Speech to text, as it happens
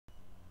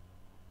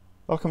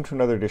Welcome to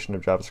another edition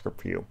of JavaScript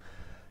for You.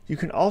 You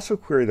can also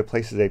query the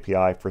Places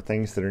API for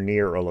things that are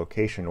near a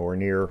location or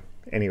near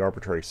any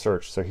arbitrary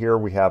search. So here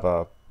we have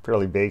a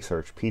fairly vague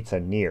search,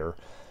 pizza near,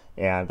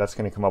 and that's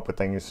going to come up with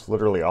things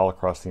literally all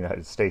across the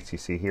United States you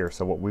see here.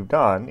 So what we've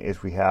done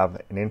is we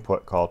have an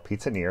input called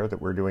pizza near that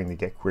we're doing the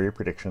get query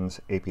predictions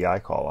API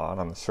call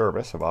on the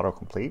service of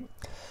autocomplete.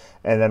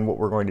 And then what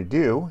we're going to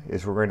do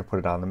is we're going to put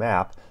it on the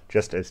map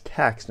just as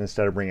text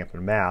instead of bringing up a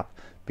map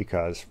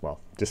because, well,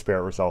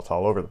 disparate results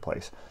all over the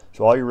place.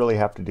 So all you really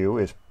have to do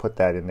is put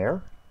that in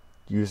there,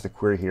 use the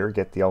query here,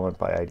 get the element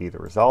by ID the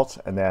results,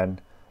 and then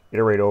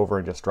iterate over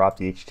and just drop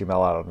the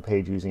HTML out on the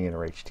page using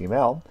inner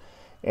HTML,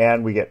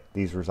 and we get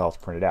these results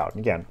printed out. And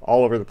again,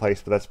 all over the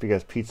place, but that's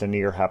because pizza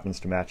near happens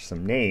to match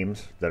some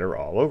names that are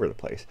all over the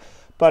place.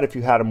 But if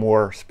you had a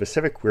more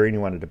specific query and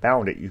you wanted to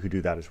bound it, you could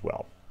do that as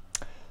well.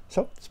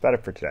 So that's about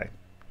it for today.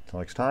 Until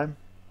next time,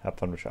 have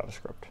fun with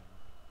JavaScript.